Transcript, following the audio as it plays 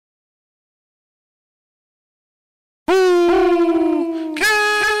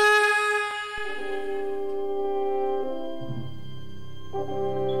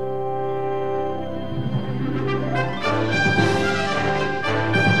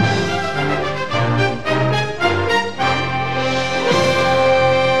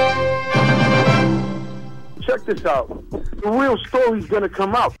this out. The real story's gonna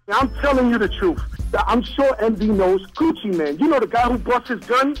come out. I'm telling you the truth. I'm sure MD knows Gucci Man. You know the guy who busts his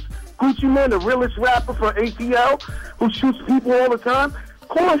guns? Gucci Man, the realest rapper for ATL, who shoots people all the time?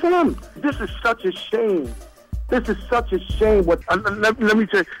 Call him. This is such a shame. This is such a shame. Let me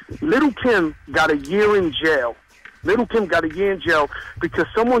tell you, Little Kim got a year in jail. Little Kim got a year in jail because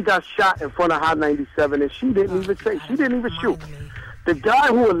someone got shot in front of Hot 97 and she didn't even say. She didn't even shoot. The guy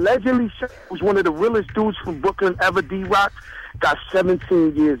who allegedly shot was one of the realest dudes from Brooklyn ever, D-Rock, got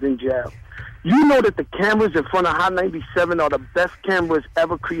 17 years in jail. You know that the cameras in front of Hot 97 are the best cameras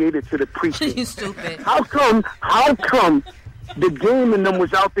ever created to the precinct. You stupid. How come the Game and them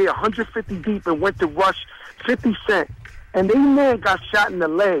was out there 150 deep and went to rush 50 Cent and they man got shot in the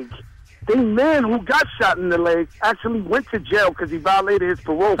leg? They man who got shot in the leg actually went to jail because he violated his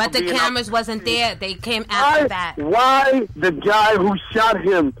parole. But the cameras wasn't there. They came after that. Why the guy who shot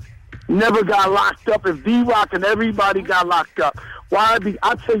him never got locked up if D-Rock and everybody got locked up?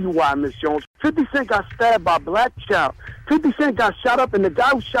 I'll tell you why, Miss Jones. 50 Cent got stabbed by a black child. 50 Cent got shot up, and the guy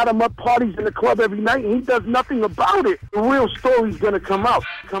who shot him up parties in the club every night, and he does nothing about it. The real story's gonna come out.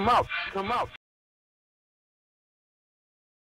 Come out.